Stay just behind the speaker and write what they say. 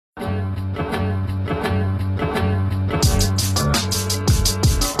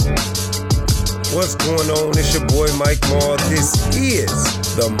What's going on? It's your boy Mike Maul. This is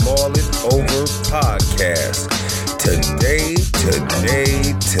the Mullitoverpodcast. Today.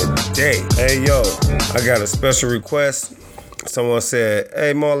 Hey, yo, I got a special request. Someone said,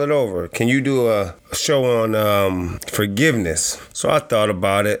 hey, Mull it over. Can you do a show on forgiveness? So I thought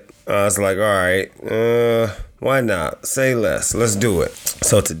about it. I was like, all right, why not? Say less. Let's do it.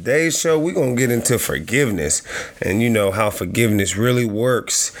 So today's show, we're going to get into forgiveness and, you know, how forgiveness really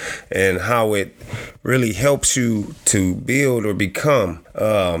works and how it really helps you to build or become.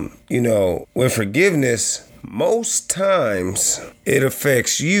 With forgiveness, most times it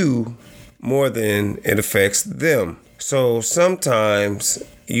affects you more than it affects them. So sometimes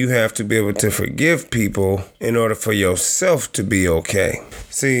you have to be able to forgive people in order for yourself to be okay.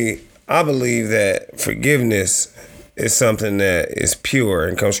 See, I believe that forgiveness is something that is pure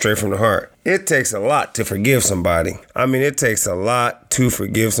and comes straight from the heart. It takes a lot to forgive somebody. It takes a lot to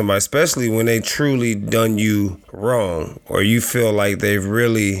forgive somebody, especially when they truly done you wrong or you feel like they've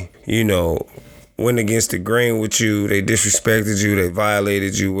really, went against the grain with you, they disrespected you, they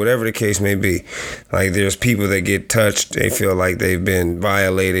violated you, whatever the case may be. Like there's people that get touched, they feel like they've been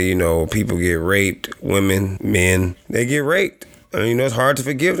violated, people get raped, women, men, they get raped. It's hard to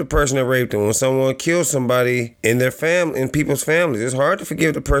forgive the person that raped them. When someone kills somebody in their family, in people's families, it's hard to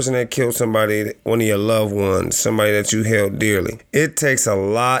forgive the person that killed somebody, one of your loved ones, somebody that you held dearly. It takes a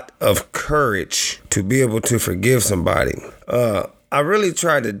lot of courage to be able to forgive somebody. I really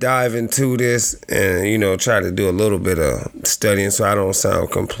tried to dive into this and, try to do a little bit of studying so I don't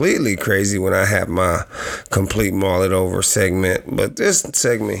sound completely crazy when I have my complete Mull it over segment. But this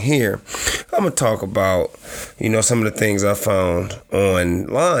segment here, I'm going to talk about, some of the things I found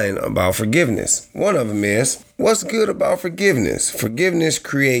online about forgiveness. One of them is, what's good about forgiveness? Forgiveness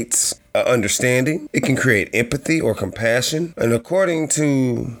creates understanding. It can create empathy or compassion. And according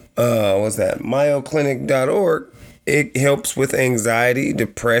to, MayoClinic.org, it helps with anxiety,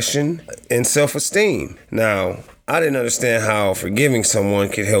 depression, and self-esteem. Now, I didn't understand how forgiving someone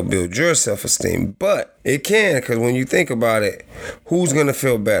could help build your self-esteem, but it can, because when you think about it, who's going to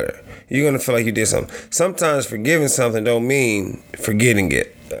feel better? You're going to feel like you did something. Sometimes forgiving something don't mean forgetting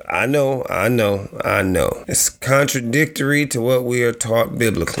it. I know. It's contradictory to what we are taught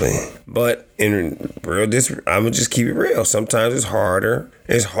biblically. But in real, I'm going to just keep it real. Sometimes it's hard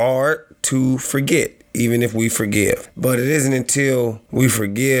to forget, even if we forgive. But it isn't until we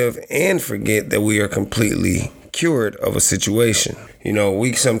forgive and forget that we are completely cured of a situation.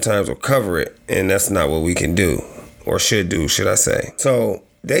 We sometimes will cover it, and that's not what we can do, or should do, should I say. So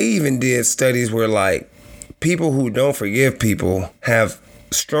they even did studies where, people who don't forgive people have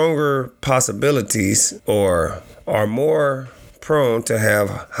stronger possibilities or are more prone to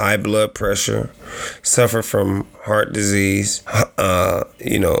have high blood pressure, suffer from heart disease,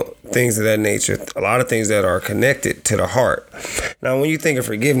 things of that nature. A lot of things that are connected to the heart. Now, when you think of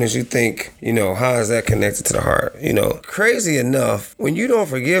forgiveness, you think, how is that connected to the heart? Crazy enough, when you don't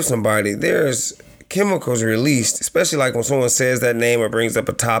forgive somebody, there's chemicals released, especially like when someone says that name or brings up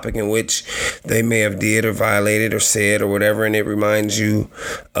a topic in which they may have did or violated or said or whatever, and it reminds you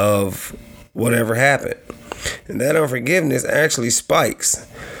of whatever happened. And that unforgiveness actually spikes.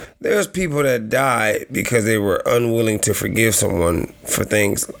 There's people that die because they were unwilling to forgive someone for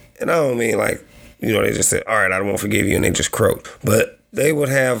things. And I don't mean they just said, all right, I won't forgive you, and they just croaked. But they would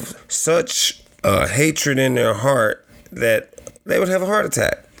have such hatred in their heart that they would have a heart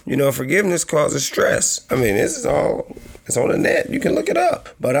attack. Forgiveness causes stress. It's on the net. You can look it up.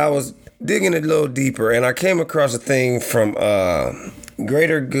 But I was digging a little deeper, and I came across a thing from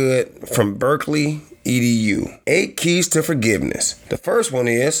greatergood.berkeley.edu. 8 keys to forgiveness. The first one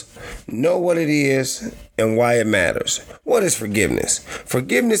is know what it is and why it matters. What is forgiveness?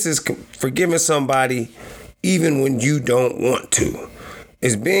 Forgiveness is forgiving somebody even when you don't want to.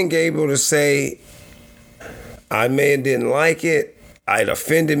 It's being able to say, I may have didn't like it, it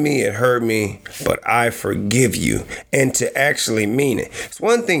offended me, it hurt me, but I forgive you. And to actually mean it. It's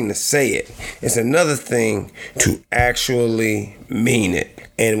one thing to say it. It's another thing to actually mean it.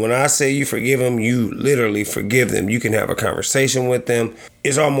 And when I say you forgive them, you literally forgive them. You can have a conversation with them.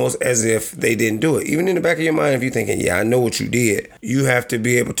 It's almost as if they didn't do it. Even in the back of your mind, if you're thinking, yeah, I know what you did, you have to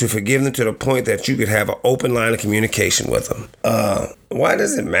be able to forgive them to the point that you could have an open line of communication with them. Why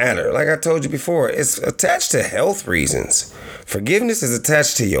does it matter? Like I told you before, it's attached to health reasons. Forgiveness is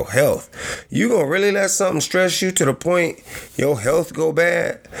attached to your health. You gonna really let something stress you to the point your health go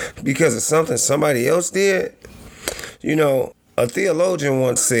bad because of something somebody else did? A theologian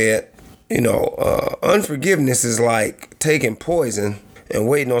once said, unforgiveness is like taking poison and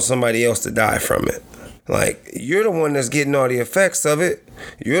waiting on somebody else to die from it. Like, you're the one that's getting all the effects of it.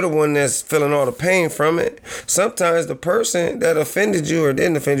 You're the one that's feeling all the pain from it. Sometimes the person that offended you or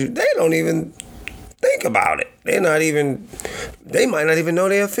didn't offend you, they don't even think about it. They might not even know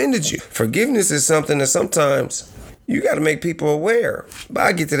they offended you. Forgiveness is something that sometimes you got to make people aware. But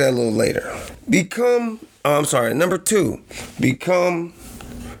I'll get to that a little later. Number 2, become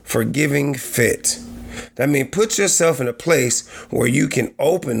forgiving fit. That means put yourself in a place where you can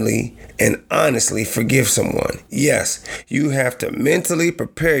openly and honestly forgive someone. Yes, you have to mentally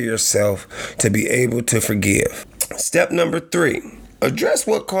prepare yourself to be able to forgive. Step number 3, address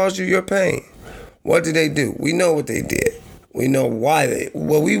what caused you your pain. What did they do? We know what they did. We know why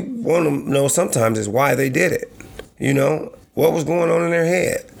what we want to know sometimes is why they did it. You know, what was going on in their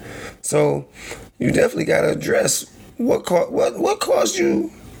head. So you definitely got to address what caused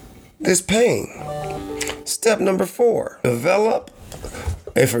you this pain. Step number 4, develop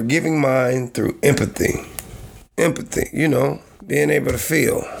a forgiving mind through empathy. Empathy, being able to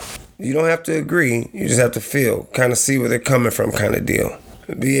feel. You don't have to agree, you just have to feel, kind of see where they're coming from kind of deal.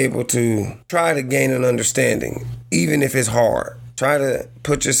 Be able to try to gain an understanding, even if it's hard. Try to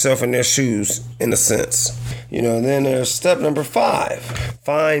put yourself in their shoes, in a sense. Then there's step number 5,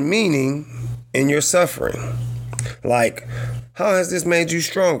 find meaning in your suffering. Like, how has this made you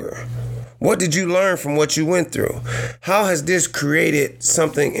stronger? What did you learn from what you went through? How has this created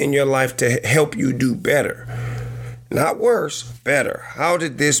something in your life to help you do better? Not worse, better. How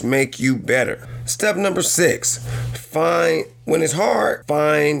did this make you better? Step number 6, when it's hard,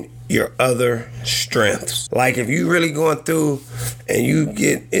 find your other strengths. Like, if you really going through and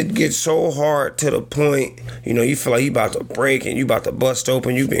it gets so hard to the point, you feel like you about to break and you about to bust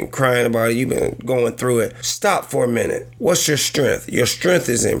open, you've been crying about it, you've been going through it. Stop for a minute. What's your strength? Your strength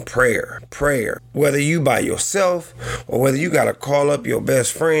is in prayer. Whether you by yourself or whether you got to call up your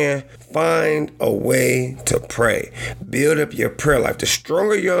best friend, find a way to pray. Build up your prayer life. The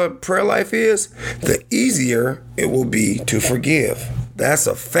stronger your prayer life is, the easier it will be to forgive. That's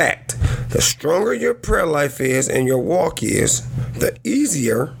a fact. The stronger your prayer life is and your walk is, the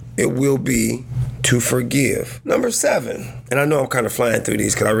easier it will be to forgive. Number 7, and I know I'm kind of flying through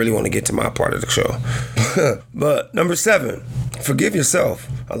these because I really want to get to my part of the show. But number 7, forgive yourself.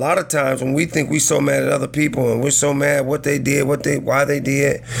 A lot of times when we think we're so mad at other people and we're so mad what they did, why they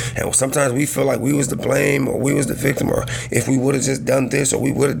did, and sometimes we feel like we was to blame or we was the victim, or if we would have just done this or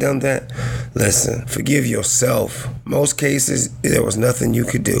we would have done that. Listen, forgive yourself. Most cases, there was nothing you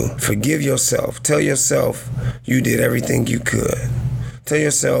could do. Forgive yourself. Tell yourself you did everything you could. Tell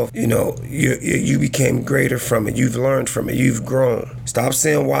yourself, you became greater from it. You've learned from it. You've grown. Stop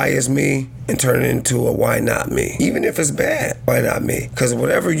saying why is me and turn it into a why not me. Even if it's bad, why not me? Because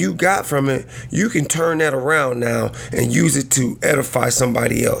whatever you got from it, you can turn that around now and use it to edify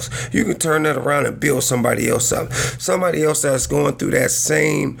somebody else. You can turn that around and build somebody else up. Somebody else that's going through that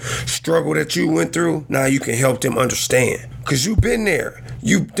same struggle that you went through, now you can help them understand. Because you've been there.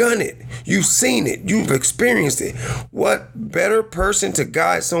 You've done it. You've seen it. You've experienced it. What better person to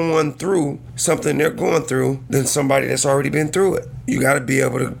guide someone through something they're going through than somebody that's already been through it? You got to be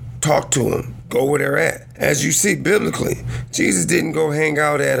able to talk to them. Go where they're at. As you see biblically, Jesus didn't go hang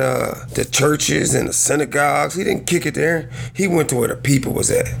out at the churches and the synagogues. He didn't kick it there. He went to where the people was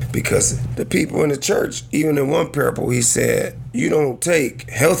at. Because the people in the church, even in one parable, he said, you don't take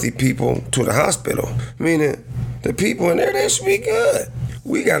healthy people to the hospital. Meaning, the people in there, they should be good.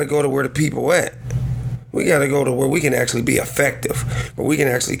 We got to go to where the people at. We got to go to where we can actually be effective, where we can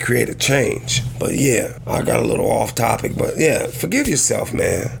actually create a change. But yeah, I got a little off topic, but yeah, forgive yourself,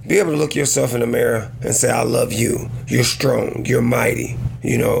 man. Be able to look yourself in the mirror and say, I love you. You're strong. You're mighty.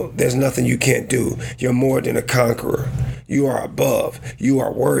 There's nothing you can't do. You're more than a conqueror. You are above. You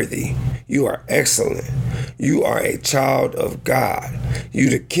are worthy. You are excellent. You are a child of God. You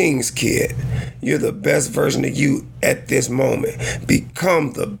the king's kid. You're the best version of you at this moment.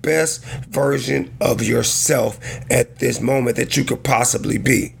 Become the best version of yourself at this moment that you could possibly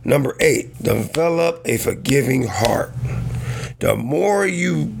be. Number 8, develop a forgiving heart. The more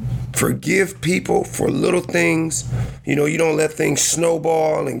you forgive people for little things, you don't let things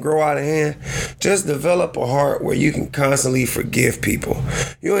snowball and grow out of hand. Just develop a heart where you can constantly forgive people.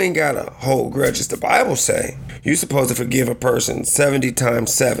 You ain't got to hold grudges. The Bible say you're supposed to forgive a person 70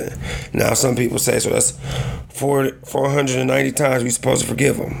 times 7. Now some people say, so that's 490 times we're supposed to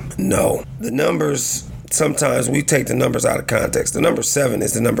forgive them. No, the numbers sometimes we take the numbers out of context. The number 7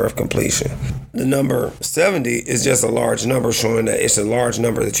 is the number of completion. The number 70 is just a large number showing that it's a large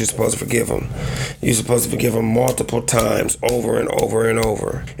number that you're supposed to forgive him. You're supposed to forgive him multiple times, over and over and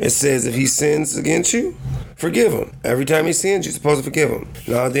over. It says if he sins against you, forgive him. Every time he sins, you're supposed to forgive him.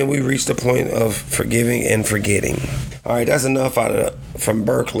 Now then we reach the point of forgiving and forgetting. All right, that's enough from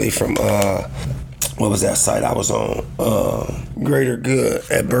Berkeley, from what was that site I was on?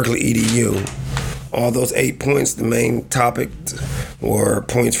 greatergood.berkeley.edu. All those 8 points, the main topic were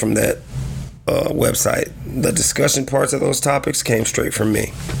points from that website. The discussion parts of those topics came straight from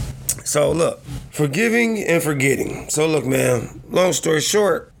me. So look, forgiving and forgetting. So look, man, long story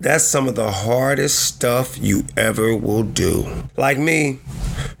short, that's some of the hardest stuff you ever will do. Like me,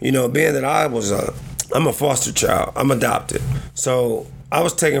 being that I'm a foster child, I'm adopted. So I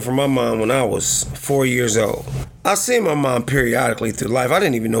was taken from my mom when I was 4 years old. I seen my mom periodically through life. I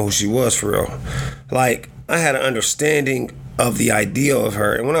didn't even know who she was for real. Like, I had an understanding of the ideal of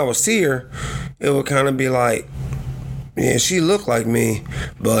her. And when I would see her, it would kind of be like, yeah, she looked like me,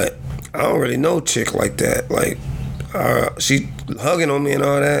 but I don't really know chick like that. Like, she hugging on me and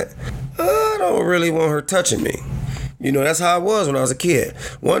all that. I don't really want her touching me. That's how I was when I was a kid.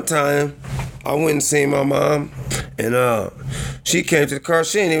 One time, I went and seen my mom, and she came to the car.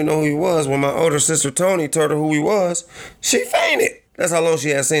 She didn't even know who he was. When my older sister Tony told her who he was, she fainted. That's how long she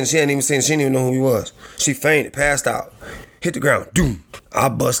had seen him. She hadn't even seen him. She didn't even know who he was. She fainted, passed out, hit the ground. Doom. I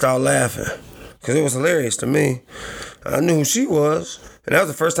bust out laughing because it was hilarious to me. I knew who she was. And that was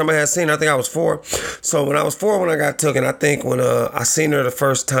the first time I had seen her. I think I was 4. So when I was 4 when I got taken, I think when I seen her the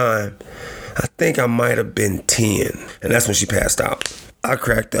first time, I think I might have been 10. And that's when she passed out. I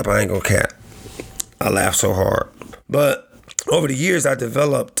cracked up. I ain't gonna cap. I laughed so hard. But over the years, I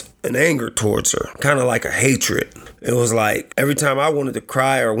developed an anger towards her, kind of like a hatred. It was like every time I wanted to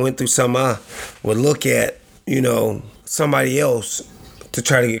cry or went through something, I would look at, somebody else to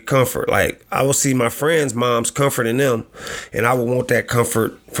try to get comfort. Like, I would see my friends' moms comforting them, and I would want that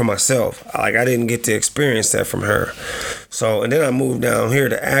comfort for myself. Like, I didn't get to experience that from her. So, and then I moved down here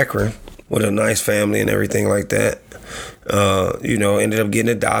to Akron with a nice family and everything like that. Ended up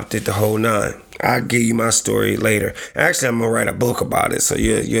getting adopted, the whole 9. I'll give you my story later. Actually, I'm going to write a book about it, so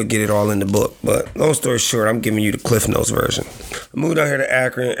you'll get it all in the book. But long story short, I'm giving you the Cliff Notes version. I moved out here to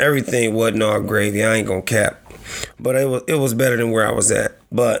Akron. Everything wasn't all gravy. I ain't going to cap. But it was better than where I was at.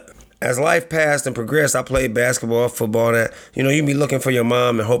 But as life passed and progressed, I played basketball, football, that. You'd be looking for your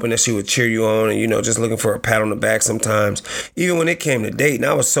mom and hoping that she would cheer you on and, just looking for a pat on the back sometimes. Even when it came to dating,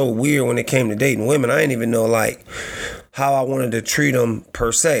 I was so weird when it came to dating women. I didn't even know, how I wanted to treat them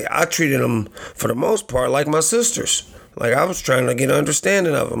per se. I treated them, for the most part, like my sisters. Like, I was trying to get an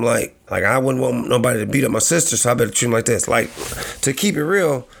understanding of them. Like I wouldn't want nobody to beat up my sister, so I better treat them like this. Like, to keep it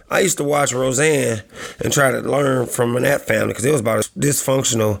real, I used to watch Roseanne and try to learn from that family because it was about as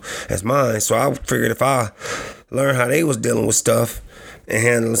dysfunctional as mine. So I figured if I learned how they was dealing with stuff and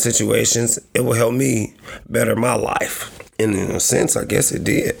handling situations, it would help me better my life. And in a sense, I guess it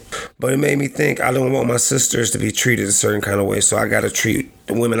did. But it made me think I don't want my sisters to be treated a certain kind of way, so I got to treat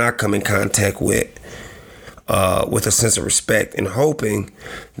the women I come in contact with a sense of respect and hoping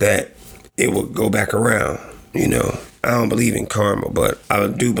that it will go back around. I don't believe in karma, but I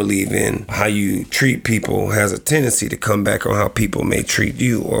do believe in how you treat people has a tendency to come back on how people may treat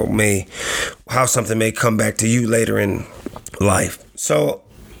you, or how something may come back to you later in life. So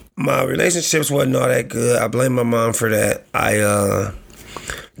my relationships wasn't all that good. I blame my mom for that. I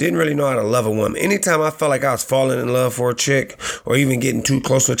didn't really know how to love a woman. Anytime I felt like I was falling in love for a chick or even getting too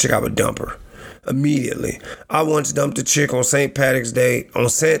close to a chick, I would dump her immediately. I once dumped a chick on St. Patty's Day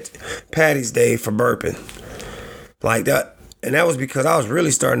for burping. Like that. And that was because I was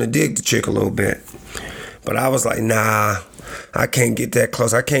really starting to dig the chick a little bit. But I was like, nah, I can't get that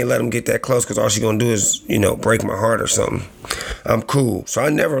close. I can't let him get that close because all she's going to do is, break my heart or something. I'm cool. So I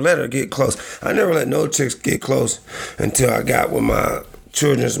never let her get close. I never let no chicks get close until I got with my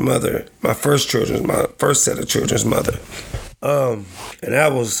children's mother, my first set of children's mother. And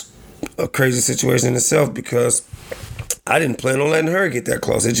that was a crazy situation in itself because I didn't plan on letting her get that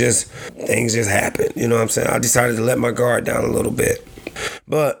close. Things just happened. You know what I'm saying? I decided to let my guard down a little bit.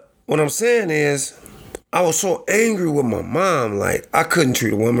 But what I'm saying is, I was so angry with my mom. Like, I couldn't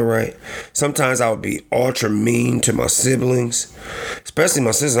treat a woman right. Sometimes I would be ultra mean to my siblings, especially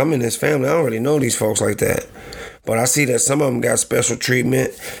my sisters. I'm in this family. I don't really know these folks like that. But I see that some of them got special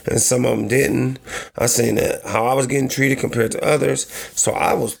treatment and some of them didn't. I seen that how I was getting treated compared to others. So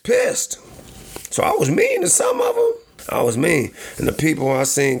I was pissed. So I was mean to some of them. I was mean. And the people I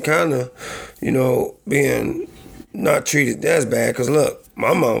seen kind of, being not treated as bad. Because look,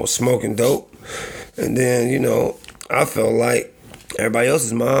 my mom was smoking dope. And then, I felt like everybody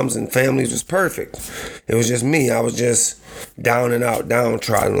else's moms and families was perfect. It was just me. I was just down and out,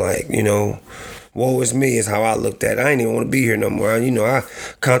 downtrodden, like, woe is me is how I looked at it. I didn't even want to be here no more. I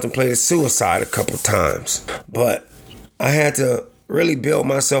contemplated suicide a couple times. But I had to really build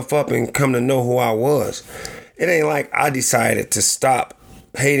myself up and come to know who I was. It ain't like I decided to stop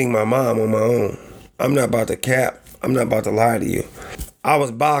hating my mom on my own. I'm not about to cap. I'm not about to lie to you. I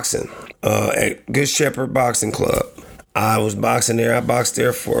was boxing at Good Shepherd Boxing Club. I was boxing there. I boxed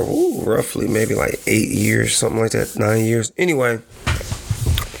there for roughly maybe like 8 years, something like that, 9 years. Anyway,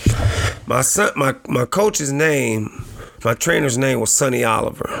 my coach's name, my trainer's name was Sonny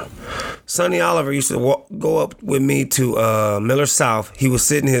Oliver. Sonny Oliver used to go up with me to Miller South. He was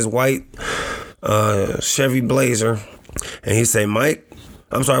sitting in his white Chevy Blazer, and he'd say, Mike,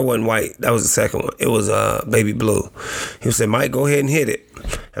 I'm sorry, it wasn't white. That was the second one. It was baby blue. He would say, Mike, go ahead and hit it.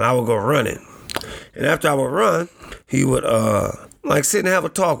 And I would go running. And after I would run, he would sit and have a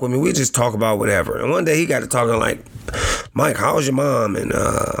talk with me. We'd just talk about whatever. And one day he got to talking like, Mike, how's your mom? And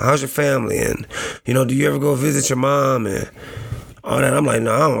how's your family? And, do you ever go visit your mom? And all that. I'm like,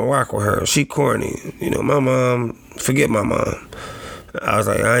 no, I don't rock with her. She corny. My mom, forget my mom. I was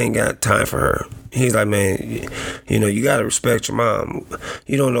like, I ain't got time for her. He's like, man, you got to respect your mom.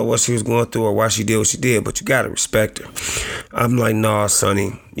 You don't know what she was going through or why she did what she did, but you got to respect her. I'm like, nah,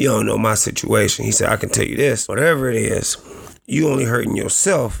 Sonny, you don't know my situation. He said, I can tell you this. Whatever it is, you only hurting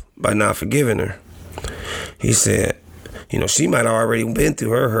yourself by not forgiving her. He said, she might have already been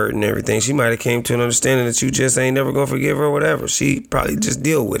through her hurt and everything. She might have came to an understanding that you just ain't never going to forgive her or whatever. She probably just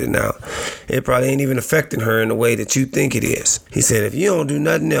deal with it now. It probably ain't even affecting her in the way that you think it is. He said, if you don't do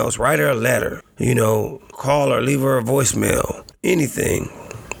nothing else, write her a letter, call her, leave her a voicemail, anything.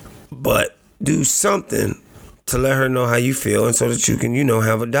 But do something to let her know how you feel and so that you can,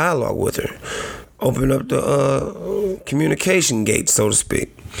 have a dialogue with her. Open up the communication gate, so to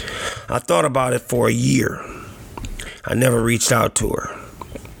speak. I thought about it for a year. I never reached out to her.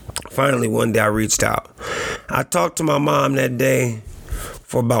 Finally, one day I reached out. I talked to my mom that day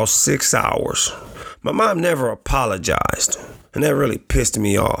for about 6 hours. My mom never apologized, and that really pissed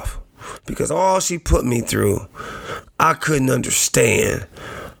me off because all she put me through, I couldn't understand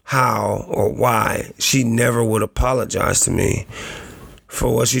how or why she never would apologize to me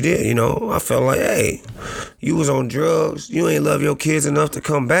for what she did. I felt like, hey, you was on drugs. You ain't love your kids enough to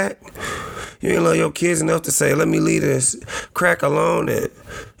come back. You ain't love your kids enough to say, let me leave this crack alone and,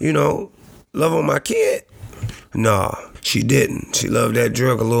 love on my kid. Nah, she didn't. She loved that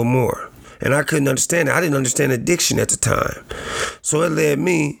drug a little more. And I couldn't understand it. I didn't understand addiction at the time. So it led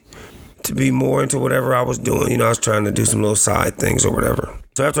me to be more into whatever I was doing. I was trying to do some little side things or whatever.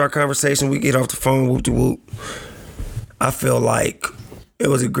 So after our conversation, we get off the phone, whoop-de-whoop. I feel like it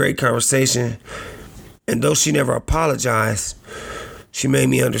was a great conversation. And though she never apologized, she made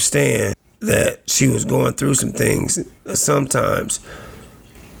me understand that she was going through some things. Sometimes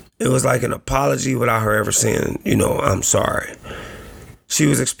it was like an apology without her ever saying, I'm sorry. She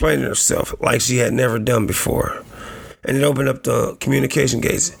was explaining herself like she had never done before. And it opened up the communication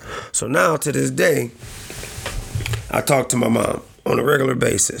gates. So now to this day, I talk to my mom on a regular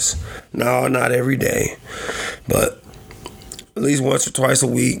basis. No, not every day, but at least once or twice a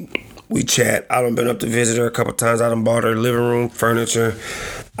week. We chat. I done been up to visit her a couple times. I done bought her living room furniture.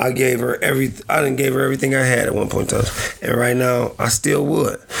 I gave her everything I had at one point in time. And right now, I still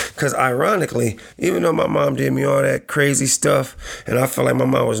would. Because ironically, even though my mom did me all that crazy stuff, and I felt like my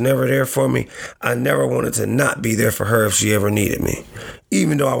mom was never there for me, I never wanted to not be there for her if she ever needed me.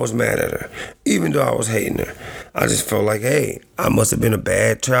 Even though I was mad at her. Even though I was hating her. I just felt like, hey, I must have been a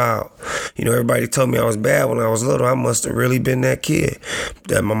bad child. Everybody told me I was bad when I was little. I must have really been that kid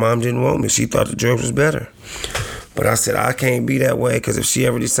that my mom didn't want me. She thought the drugs was better. But I said, I can't be that way because if she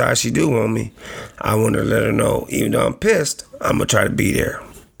ever decides she do want me, I want to let her know, even though I'm pissed, I'm going to try to be there.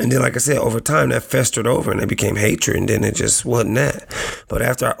 And then, like I said, over time, that festered over and it became hatred, and then it just wasn't that. But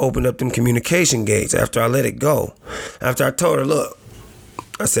after I opened up them communication gates, after I let it go, after I told her, look,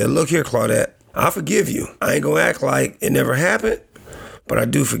 I said, look here, Claudette, I forgive you. I ain't going to act like it never happened, but I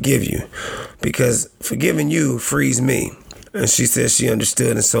do forgive you because forgiving you frees me. And she said she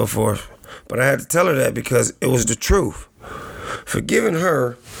understood and so forth. But I had to tell her that because it was the truth. Forgiving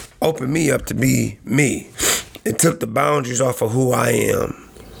her opened me up to be me. It took the boundaries off of who I am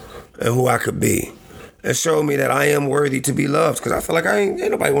and who I could be. It showed me that I am worthy to be loved because I feel like ain't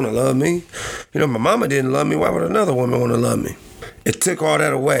nobody want to love me. My mama didn't love me. Why would another woman want to love me? It took all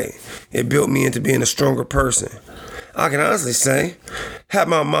that away. It built me into being a stronger person. I can honestly say, had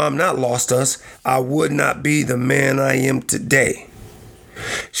my mom not lost us, I would not be the man I am today.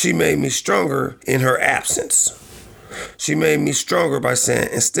 she made me stronger in her absence. She made me stronger by saying,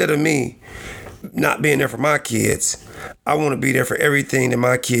 instead of me not being there for my kids, I want to be there for everything that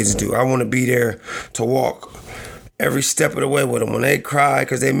my kids do. I want to be there to walk every step of the way with them. When they cry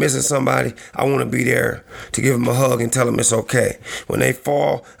because they're missing somebody, I want to be there to give them a hug and tell them it's okay. When they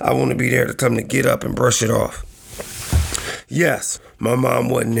fall, I want to be there to tell them to get up and brush it off. Yes, my mom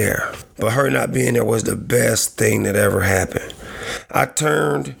wasn't there, but her not being there was the best thing that ever happened. I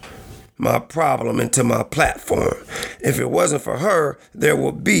turned my problem into my platform. If it wasn't for her, there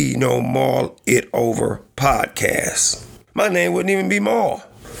would be no Mullitoverpodcast. My name wouldn't even be Mull.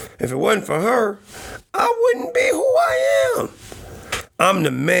 If it wasn't for her, I wouldn't be who I am. I'm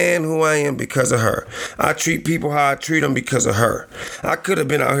the man who I am because of her. I treat people how I treat them because of her. I could have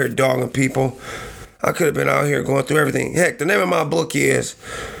been out here dogging people. I could have been out here going through everything. Heck, the name of my book is,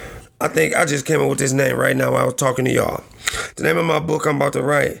 I think I just came up with this name right now while I was talking to y'all. The name of my book I'm about to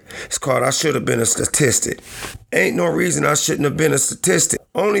write is called I Should Have Been a Statistic. Ain't no reason I shouldn't have been a statistic.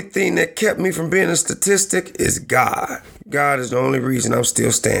 Only thing that kept me from being a statistic is God. God is the only reason I'm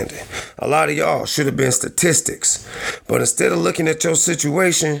still standing. A lot of y'all should have been statistics. But instead of looking at your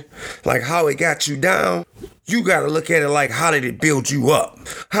situation like how it got you down, you got to look at it like, how did it build you up?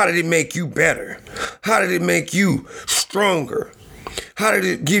 How did it make you better? How did it make you stronger? How did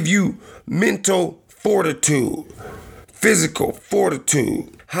it give you mental fortitude, physical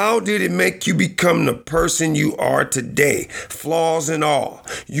fortitude? How did it make you become the person you are today? Flaws and all.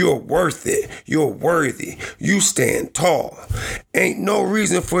 You're worth it. You're worthy. You stand tall. Ain't no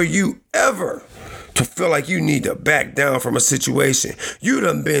reason for you ever to feel like you need to back down from a situation. You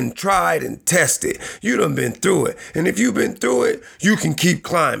done been tried and tested. You done been through it. And if you've been through it, you can keep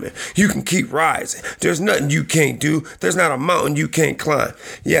climbing. You can keep rising. There's nothing you can't do. There's not a mountain you can't climb.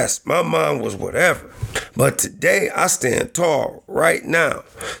 Yes, my mom was whatever. But today I stand tall right now,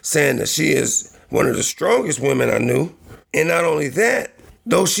 saying that she is one of the strongest women I knew. And not only that,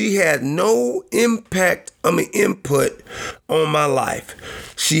 though she had no input on my life,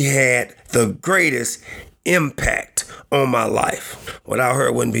 she had the greatest impact on my life. Without her,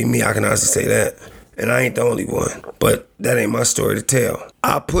 it wouldn't be me. I can honestly say that. And I ain't the only one. But that ain't my story to tell.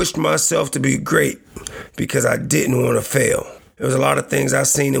 I pushed myself to be great because I didn't want to fail. There was a lot of things I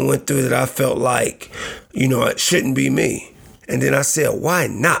seen and went through that I felt like, it shouldn't be me. And then I said, why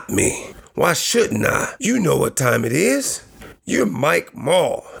not me? Why shouldn't I? You know what time it is. You're Mike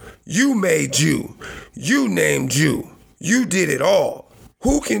Mull. You made you. You named you. You did it all.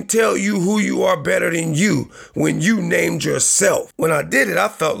 Who can tell you who you are better than you when you named yourself? When I did it, I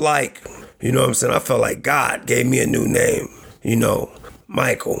felt like, I felt like God gave me a new name.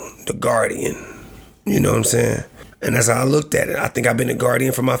 Michael, the guardian. You know what I'm saying? And that's how I looked at it. I think I've been a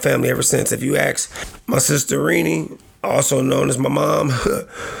guardian for my family ever since. If you ask my sister Renee, also known as my mom,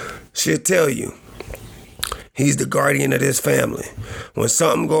 she'll tell you. He's the guardian of this family. When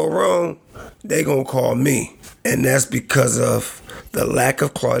something go wrong, they gonna call me. And that's because of the lack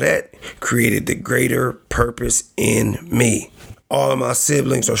of Claudette created the greater purpose in me. All of my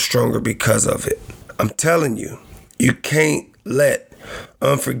siblings are stronger because of it. I'm telling you, you can't let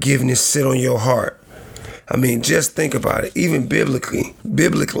unforgiveness sit on your heart. Just think about it. Even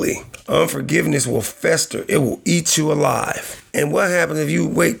biblically, unforgiveness will fester. It will eat you alive. And what happens if you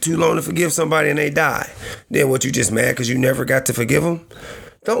wait too long to forgive somebody and they die? Then what, you just mad because you never got to forgive them?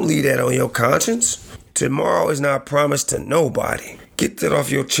 Don't leave that on your conscience. Tomorrow is not promised to nobody. Get that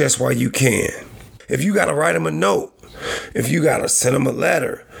off your chest while you can. If you got to write them a note, if you got to send them a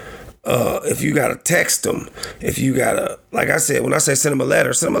letter, if you got to text them, if you got to, like I said, when I say send them a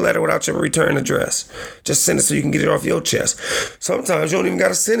letter without your return address. Just send it so you can get it off your chest. Sometimes you don't even got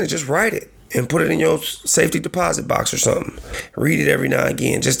to send it. Just write it and put it in your safety deposit box or something. Read it every now and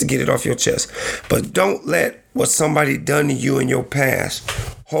again just to get it off your chest. But don't let what somebody done to you in your past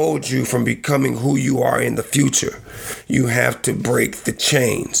hold you from becoming who you are in the future. You have to break the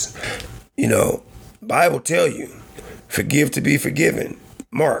chains. Bible tell you, forgive to be forgiven.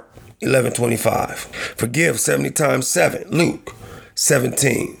 Mark 11:25. Forgive 70 times 7. Luke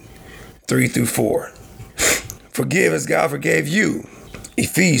 17:3-4. Forgive as God forgave you.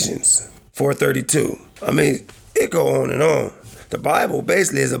 Ephesians 4:32. It go on and on. The Bible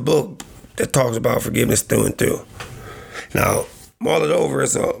basically is a book that talks about forgiveness through and through. Now, Mull It Over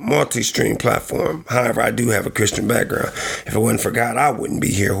is a multi-stream platform. However, I do have a Christian background. If it wasn't for God, I wouldn't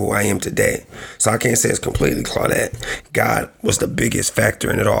be here who I am today. So I can't say it's completely Claudette. God was the biggest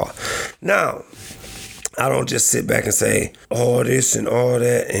factor in it all. Now, I don't just sit back and say all this and all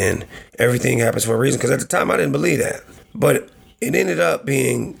that and everything happens for a reason, because at the time I didn't believe that. But it ended up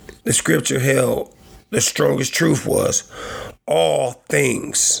being the scripture held the strongest truth was all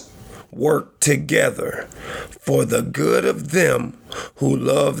things work together for the good of them who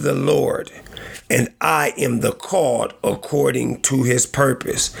love the Lord, and I am the called according to his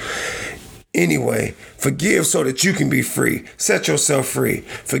purpose. Anyway, forgive so that you can be free. Set yourself free.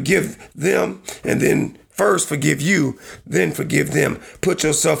 Forgive them, and then first forgive you, then forgive them. Put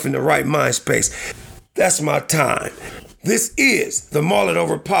yourself in the right mind space. That's my time. This is the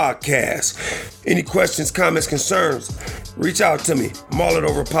Mullitoverpodcast. Any questions, comments, concerns, reach out to me.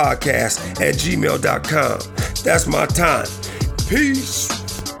 Mullitoverpodcast@gmail.com. That's my time. Peace.